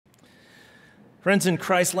Friends in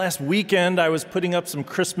Christ, last weekend I was putting up some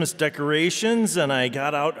Christmas decorations and I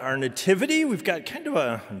got out our nativity. We've got kind of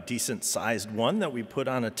a decent-sized one that we put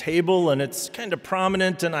on a table, and it's kind of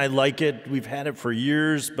prominent and I like it. We've had it for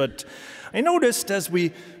years, but I noticed as I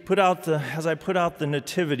put out the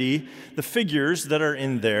nativity, the figures that are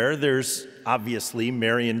in there, there's obviously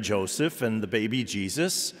Mary and Joseph and the baby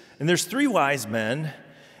Jesus, and there's 3 wise men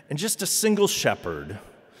and just a single shepherd.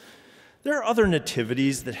 There are other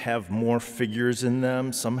nativities that have more figures in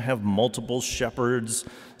them. Some have multiple shepherds.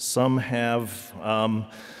 Some have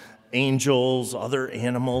angels, other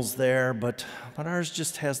animals there. But ours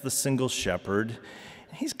just has the single shepherd.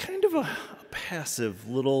 He's kind of a passive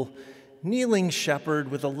little kneeling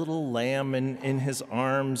shepherd with a little lamb in his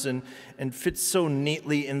arms and fits so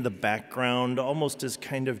neatly in the background, almost as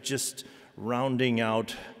kind of just rounding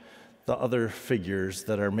out the other figures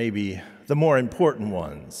that are maybe the more important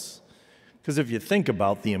ones. Because if you think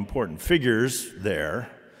about the important figures there,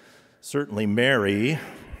 certainly Mary,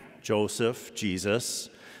 Joseph, Jesus,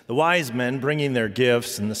 the wise men bringing their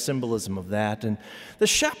gifts and the symbolism of that, and the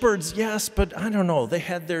shepherds, yes, but I don't know, they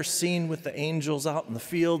had their scene with the angels out in the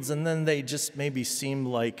fields, and then they just maybe seemed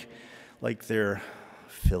like they're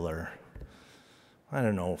filler. I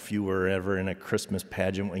don't know if you were ever in a Christmas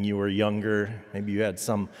pageant when you were younger. Maybe you had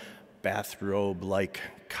some bathrobe-like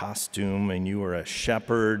costume and you were a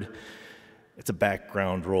shepherd. It's a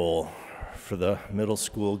background role for the middle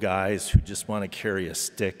school guys who just want to carry a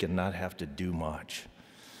stick and not have to do much.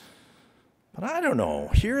 But I don't know,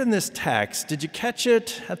 here in this text, did you catch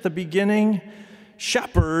it at the beginning?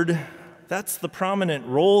 Shepherd, that's the prominent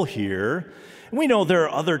role here. And we know there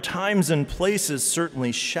are other times and places,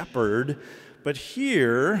 certainly shepherd, but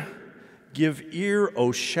here, give ear,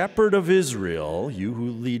 O shepherd of Israel, you who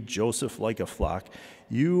lead Joseph like a flock,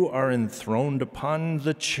 you are enthroned upon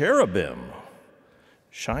the cherubim.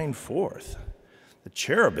 Shine forth. The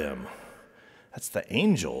cherubim, that's the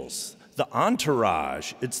angels, the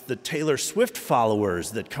entourage. It's the Taylor Swift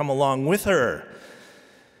followers that come along with her.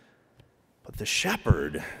 But the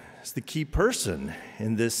shepherd is the key person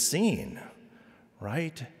in this scene,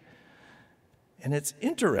 right? And it's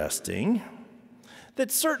interesting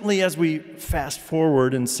that certainly as we fast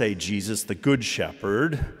forward and say Jesus, the good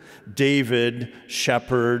shepherd, David,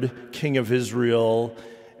 shepherd, king of Israel,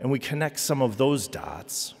 and we connect some of those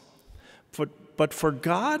dots. But for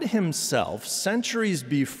God himself, centuries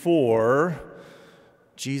before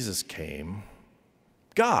Jesus came,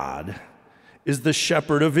 God is the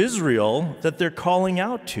shepherd of Israel that they're calling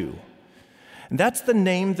out to. And that's the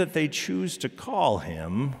name that they choose to call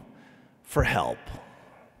him for help.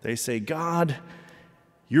 They say, God,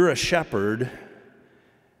 you're a shepherd,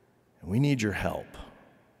 and we need your help.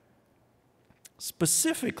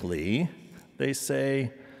 Specifically, they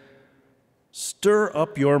say, stir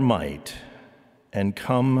up your might and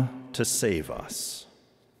come to save us.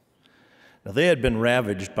 Now, they had been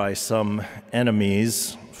ravaged by some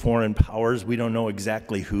enemies, foreign powers, we don't know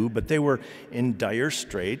exactly who, but they were in dire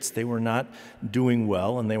straits. They were not doing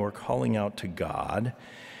well, and they were calling out to God.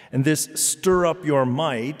 And this stir up your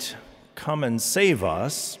might, come and save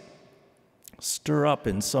us, stir up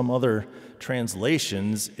in some other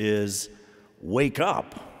translations is wake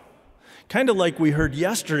up. Kind of like we heard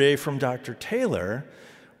yesterday from Dr. Taylor,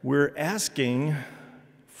 we're asking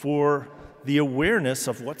for the awareness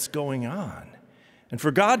of what's going on and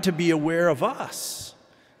for God to be aware of us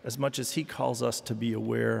as much as he calls us to be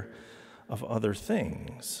aware of other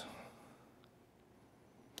things.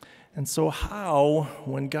 And so how,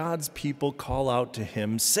 when God's people call out to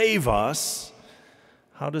him, save us,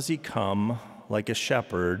 how does he come like a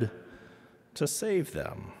shepherd to save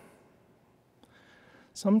them?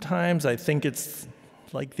 Sometimes I think it's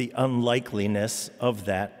like the unlikeliness of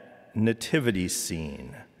that nativity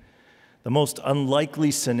scene, the most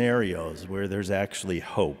unlikely scenarios where there's actually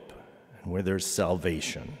hope and where there's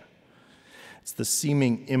salvation. It's the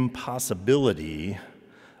seeming impossibility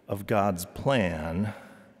of God's plan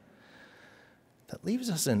that leaves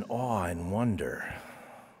us in awe and wonder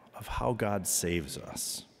of how God saves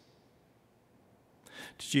us.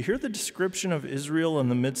 Did you hear the description of Israel in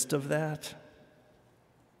the midst of that?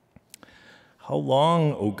 How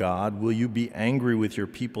long, O God, will you be angry with your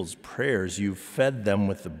people's prayers? You've fed them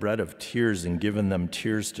with the bread of tears and given them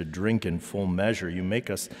tears to drink in full measure. You make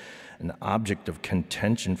us an object of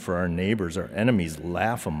contention for our neighbors. Our enemies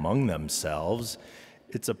laugh among themselves.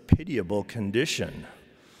 It's a pitiable condition.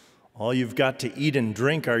 All you've got to eat and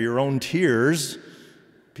drink are your own tears.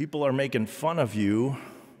 People are making fun of you.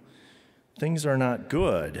 Things are not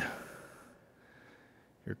good.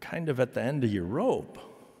 You're kind of at the end of your rope.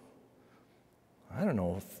 I don't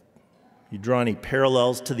know if You draw any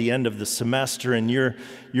parallels to the end of the semester and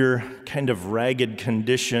your kind of ragged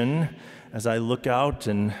condition as I look out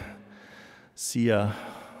and see a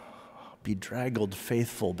bedraggled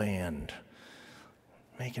faithful band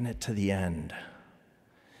making it to the end.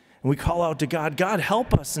 And we call out to God, God,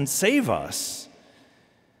 help us and save us.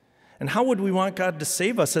 And how would we want God to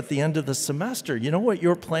save us at the end of the semester? You know what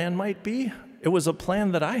your plan might be? It was a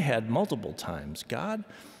plan that I had multiple times. God,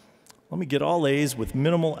 let me get all A's with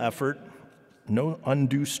minimal effort, no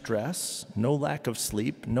undue stress, no lack of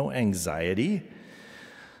sleep, no anxiety.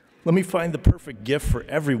 Let me find the perfect gift for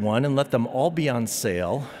everyone and let them all be on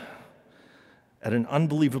sale at an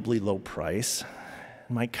unbelievably low price.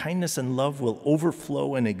 My kindness and love will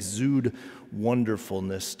overflow and exude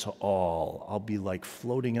wonderfulness to all. I'll be like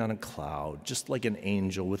floating on a cloud, just like an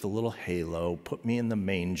angel with a little halo. Put me in the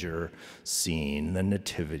manger scene, the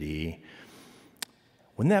nativity.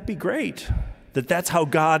 Wouldn't that be great? That's how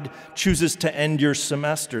God chooses to end your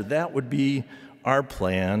semester. That would be our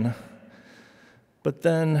plan. But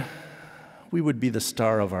then we would be the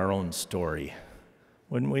star of our own story,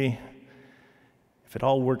 wouldn't we? If it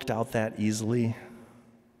all worked out that easily.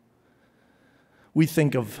 We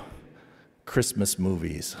think of Christmas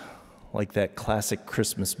movies, like that classic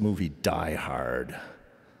Christmas movie, Die Hard,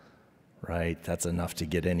 right? That's enough to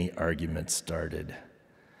get any argument started.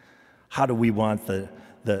 How do we want the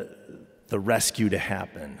rescue to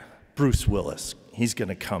happen? Bruce Willis, he's going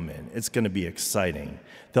to come in. It's going to be exciting.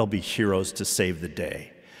 There'll be heroes to save the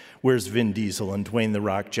day. Where's Vin Diesel and Dwayne "The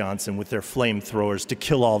Rock" Johnson with their flamethrowers to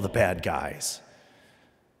kill all the bad guys?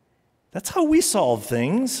 That's how we solve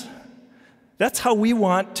things. That's how we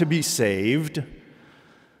want to be saved.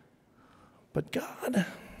 But God,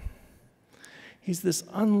 He's this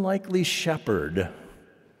unlikely shepherd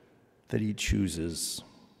that He chooses.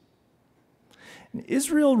 And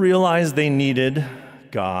Israel realized they needed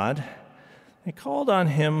God. They called on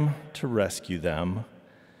Him to rescue them.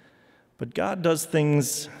 But God does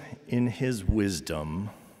things in His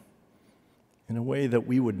wisdom in a way that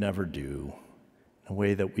we would never do, in a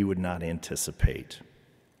way that we would not anticipate.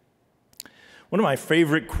 One of my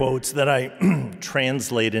favorite quotes that I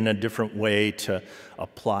translate in a different way to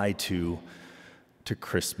apply to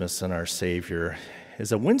Christmas and our Savior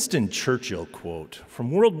is a Winston Churchill quote from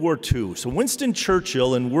World War II. So Winston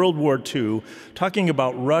Churchill in World War II, talking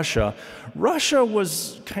about Russia, Russia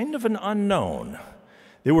was kind of an unknown.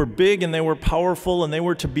 They were big and they were powerful and they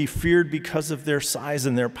were to be feared because of their size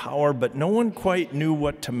and their power, but no one quite knew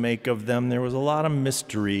what to make of them. There was a lot of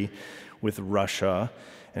mystery with Russia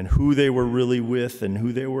and who they were really with and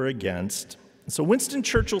who they were against. So Winston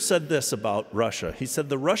Churchill said this about Russia. He said,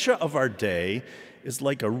 "The Russia of our day is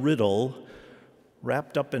like a riddle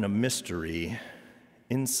wrapped up in a mystery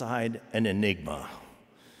inside an enigma."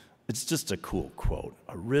 It's just a cool quote.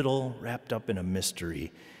 A riddle wrapped up in a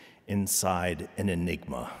mystery inside an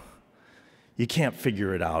enigma. You can't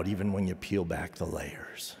figure it out even when you peel back the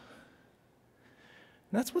layers.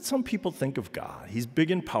 And that's what some people think of God. He's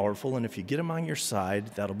big and powerful, and if you get Him on your side,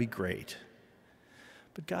 that'll be great.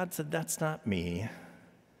 But God said, that's not me.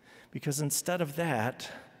 Because instead of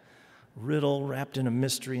that riddle wrapped in a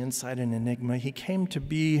mystery inside an enigma, He came to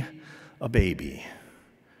be a baby,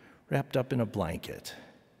 wrapped up in a blanket,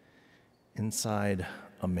 inside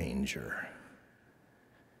a manger.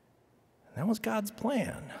 And that was God's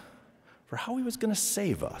plan for how He was going to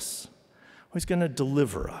save us, how He was going to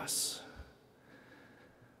deliver us,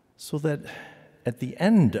 so that at the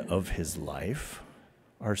end of His life,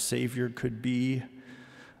 our Savior could be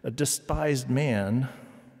a despised man,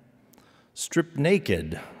 stripped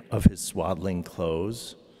naked of his swaddling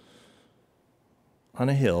clothes, on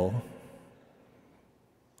a hill,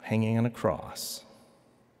 hanging on a cross.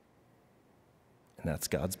 And that's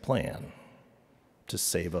God's plan, to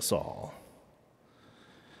save us all.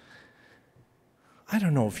 I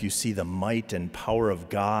don't know if you see the might and power of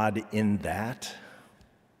God in that.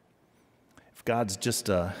 If God's just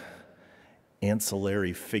a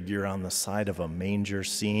ancillary figure on the side of a manger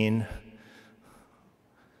scene,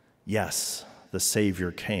 yes, the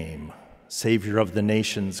Savior came. Savior of the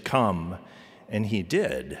nations come, and He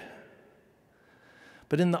did.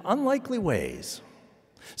 But in the unlikely ways.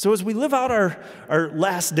 So as we live out our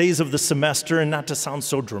last days of the semester, and not to sound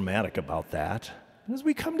so dramatic about that, as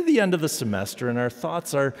we come to the end of the semester and our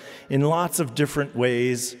thoughts are in lots of different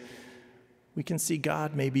ways, we can see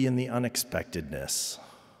God maybe in the unexpectedness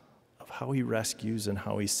of how He rescues and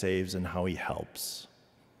how He saves and how He helps.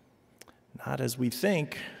 Not as we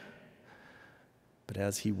think, but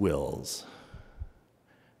as He wills.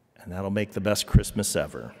 And that'll make the best Christmas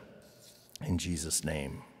ever. In Jesus'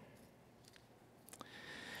 name.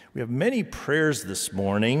 We have many prayers this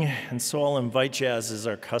morning, and so I'll invite you, as is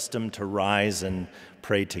our custom, to rise and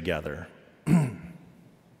pray together.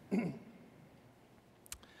 Dear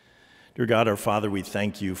God, our Father, we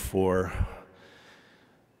thank you for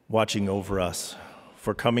watching over us,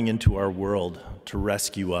 for coming into our world to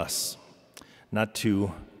rescue us, not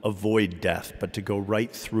to avoid death, but to go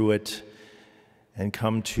right through it and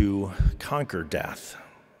come to conquer death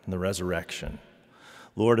and the resurrection.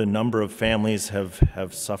 Lord, a number of families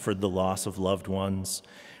have suffered the loss of loved ones.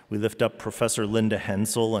 We lift up Professor Linda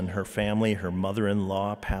Hensel and her family. Her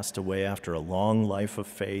mother-in-law passed away after a long life of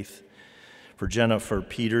faith. For Jennifer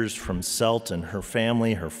Peters from Selt and her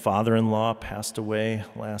family, her father-in-law passed away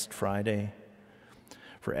last Friday.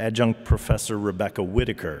 For Adjunct Professor Rebecca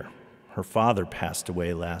Whitaker, her father passed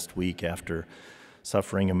away last week after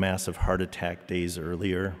suffering a massive heart attack days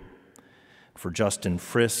earlier. For Justin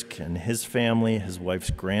Frisk and his family, his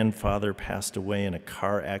wife's grandfather passed away in a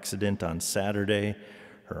car accident on Saturday.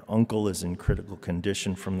 Her uncle is in critical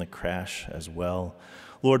condition from the crash as well.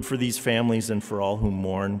 Lord, for these families and for all who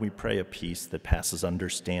mourn, we pray a peace that passes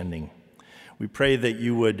understanding. We pray that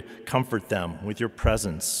you would comfort them with your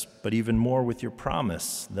presence, but even more with your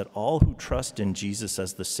promise that all who trust in Jesus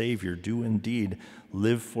as the Savior do indeed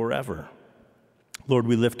live forever. Lord,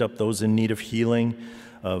 we lift up those in need of healing,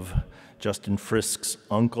 of Justin Frisk's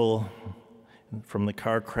uncle from the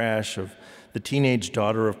car crash, of the teenage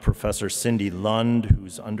daughter of Professor Cindy Lund,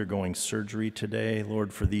 who's undergoing surgery today.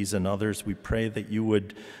 Lord, for these and others, we pray that you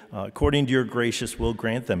would, according to your gracious will,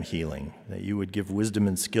 grant them healing, that you would give wisdom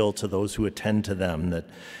and skill to those who attend to them, that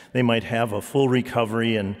they might have a full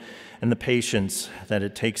recovery and the patience that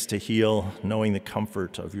it takes to heal, knowing the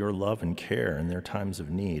comfort of your love and care in their times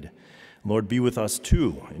of need. Lord, be with us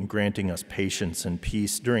too in granting us patience and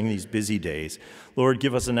peace during these busy days. Lord,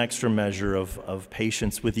 give us an extra measure of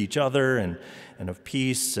patience with each other and of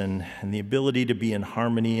peace and the ability to be in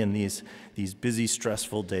harmony in these busy,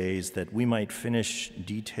 stressful days, that we might finish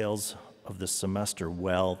details of the semester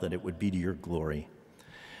well, that it would be to your glory.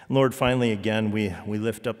 Lord, finally, again, we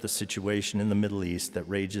lift up the situation in the Middle East that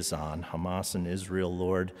rages on, Hamas and Israel.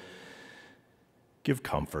 Lord, give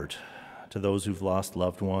comfort to those who've lost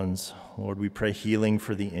loved ones. Lord, we pray healing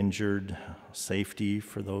for the injured, safety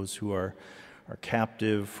for those who are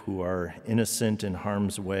captive, who are innocent in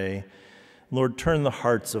harm's way. Lord, turn the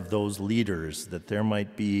hearts of those leaders that there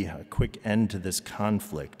might be a quick end to this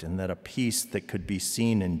conflict and that a peace that could be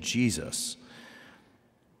seen in Jesus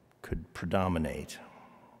could predominate.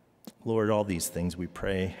 Lord, all these things we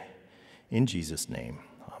pray in Jesus' name.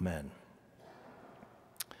 Amen.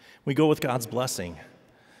 We go with God's blessing.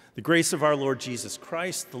 The grace of our Lord Jesus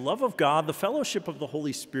Christ, the love of God, the fellowship of the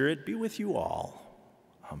Holy Spirit be with you all.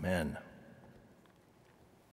 Amen.